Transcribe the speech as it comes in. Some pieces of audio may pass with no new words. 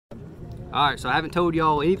All right, so I haven't told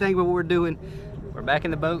y'all anything about what we're doing. We're back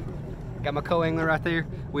in the boat. Got my co-angler right there.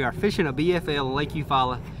 We are fishing a BFL on Lake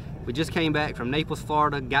Eufaula. We just came back from Naples,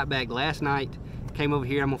 Florida. Got back last night. Came over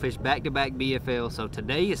here. I'm gonna fish back-to-back BFL. So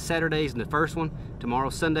today is Saturday's and the first one.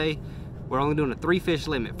 Tomorrow's Sunday. We're only doing a 3-fish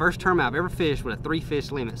limit. First term I've ever fished with a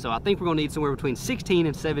 3-fish limit. So I think we're gonna need somewhere between 16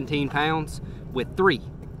 and 17 pounds with 3.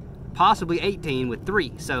 Possibly 18 with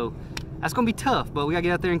 3. So that's gonna be tough, but we gotta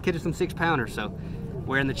get out there and catch some 6-pounders. So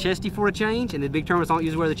wearing the chesty for a change, and the big tournaments don't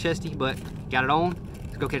usually wear the chesty, but got it on.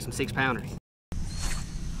 Let's go catch some 6-pounders.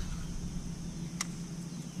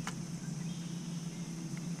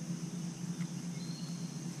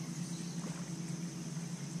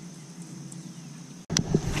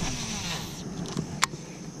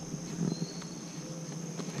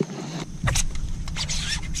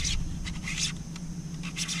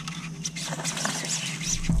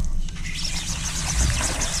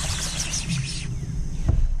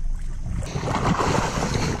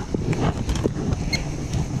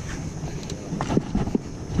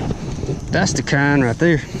 That's the kind right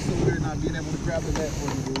there. So weird not being able to grab the net for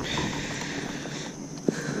you,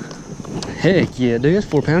 dude. Heck yeah, dude, that's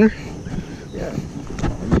 4-pounder. Yeah.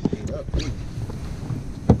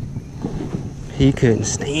 He couldn't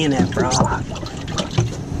stand that frog.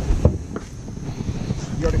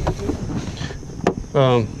 You already fished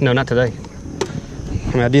it? No, not today.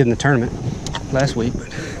 I mean, I did in the tournament last week, but.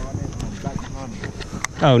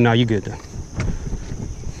 Oh no, you good though.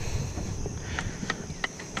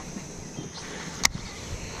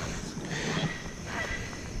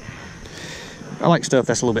 I like stuff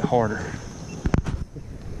that's a little bit harder.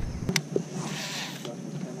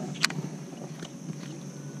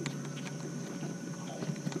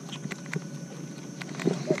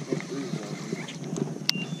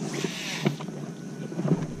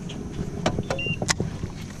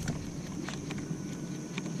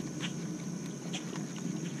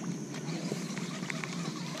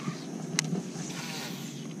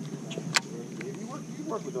 You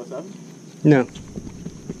work with us, haven't you? No.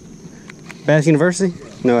 Bass University?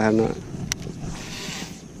 No, I have not.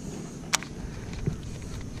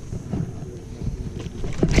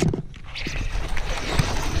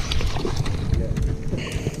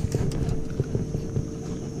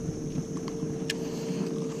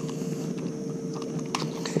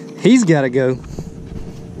 He's got to go.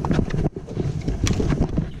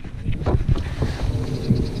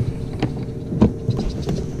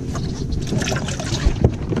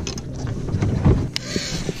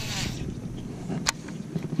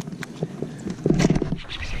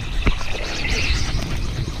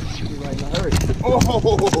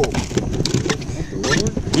 Oh!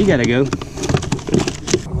 You gotta go. You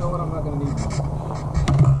know what? I'm not gonna need.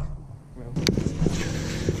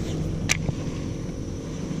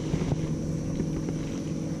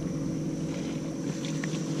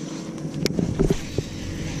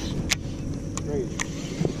 Great.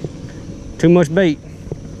 Too much bait.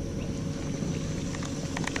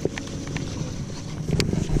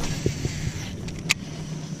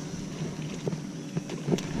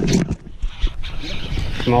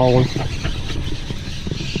 Small one.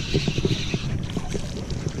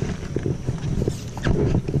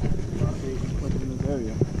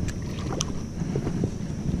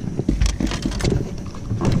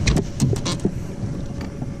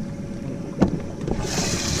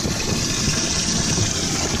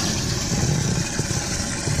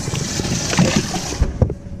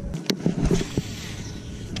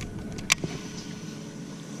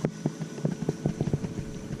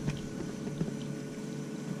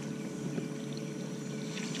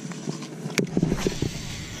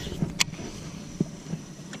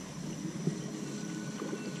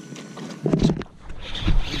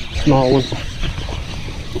 Small one.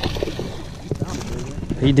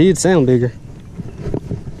 He did sound bigger.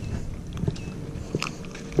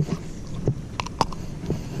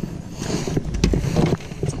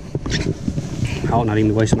 I ought not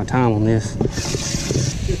even be wasting my time on this.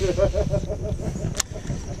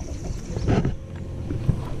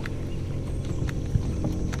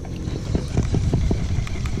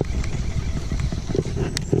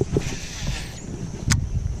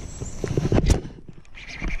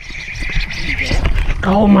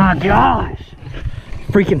 Oh my gosh!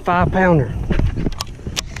 Freaking 5-pounder.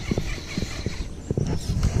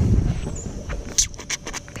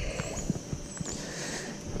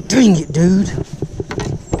 Dang it, dude.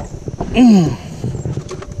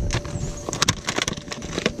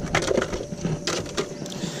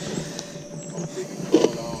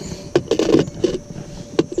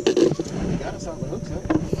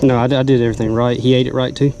 No, I did everything right. He ate it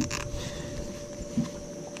right too.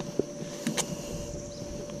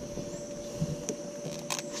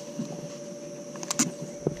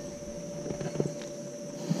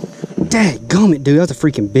 Dadgummit, dude, that was a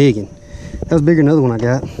freaking big one. That was bigger than another one I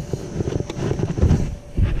got.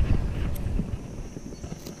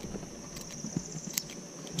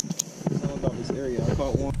 It's all about this area. I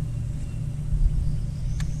caught one.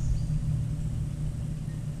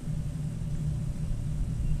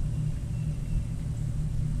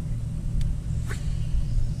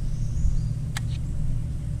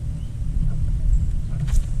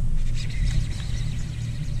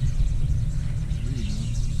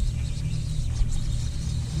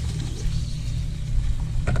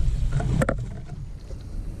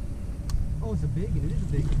 Oh, it's a big one. It is a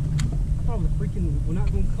big one. I thought it was a freaking, we're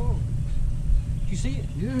not going to call. Did you see it?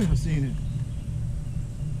 Yeah, I seen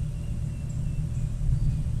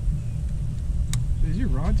it. Is your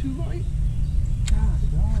rod too light? Gosh,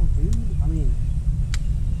 dog, dude. I mean,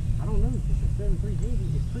 I don't know if it's a 7.3 heavy.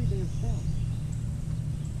 It's pretty damn stout.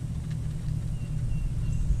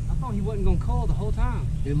 I thought he wasn't going to call the whole time.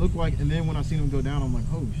 It looked like, and then when I seen him go down, I'm like,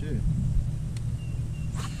 oh shit.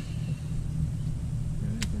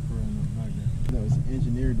 That was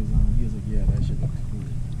engineer design. He was like, yeah, that shit looks cool.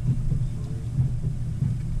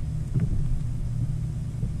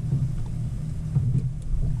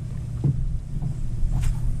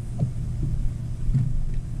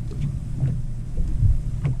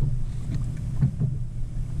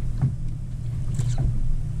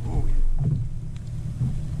 Oh yeah.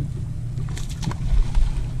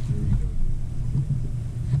 There you go, dude.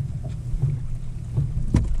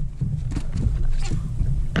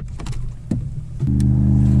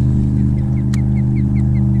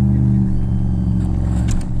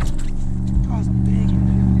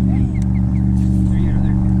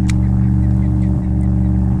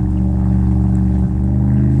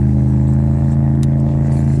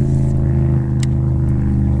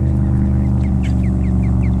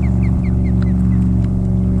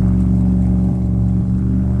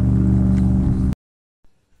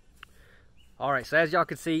 Alright, so as y'all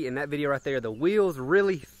can see in that video right there, the wheels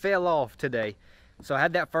really fell off today. So I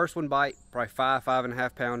had that first one bite, probably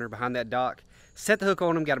 5.5 pounder behind that dock. Set the hook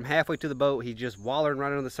on him, got him halfway to the boat. He's just wallering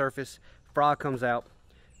right under the surface. Frog comes out.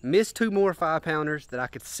 Missed 2 more 5 pounders that I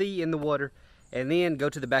could see in the water. And then go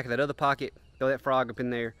to the back of that other pocket, throw that frog up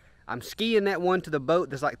in there. I'm skiing that one to the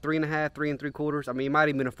boat that's like 3.5, 3 3/4. I mean, it might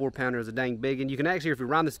even been a 4 pounder. It's a dang big. And you can actually, if you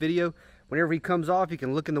round this video, whenever he comes off, you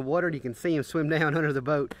can look in the water and you can see him swim down under the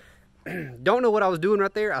boat. Don't know what I was doing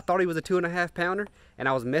right there. I thought he was a 2.5 pounder, and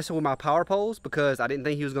I was messing with my power poles because I didn't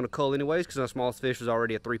think he was going to cull anyways because my smallest fish was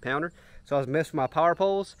already a 3 pounder. So I was messing with my power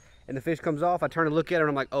poles, and the fish comes off. I turn and look at it, and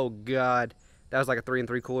I'm like, oh god, that was like a 3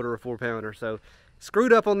 3/4 or 4 pounder. So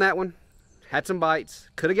screwed up on that one. Had some bites.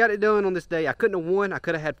 Could have got it done on this day. I couldn't have won. I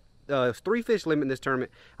could have had 3 fish limit in this tournament.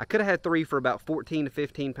 I could have had 3 for about 14 to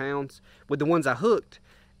 15 pounds with the ones I hooked,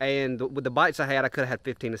 and with the bites I had, I could have had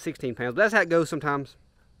 15 to 16 pounds. But that's how it goes sometimes.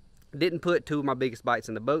 Didn't put 2 of my biggest bites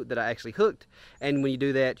in the boat that I actually hooked, and when you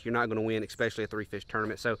do that, you're not going to win, especially a 3-fish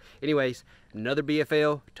tournament. So anyways, another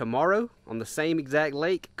BFL tomorrow on the same exact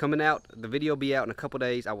lake coming out. The video will be out in a couple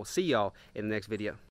days. I will see y'all in the next video.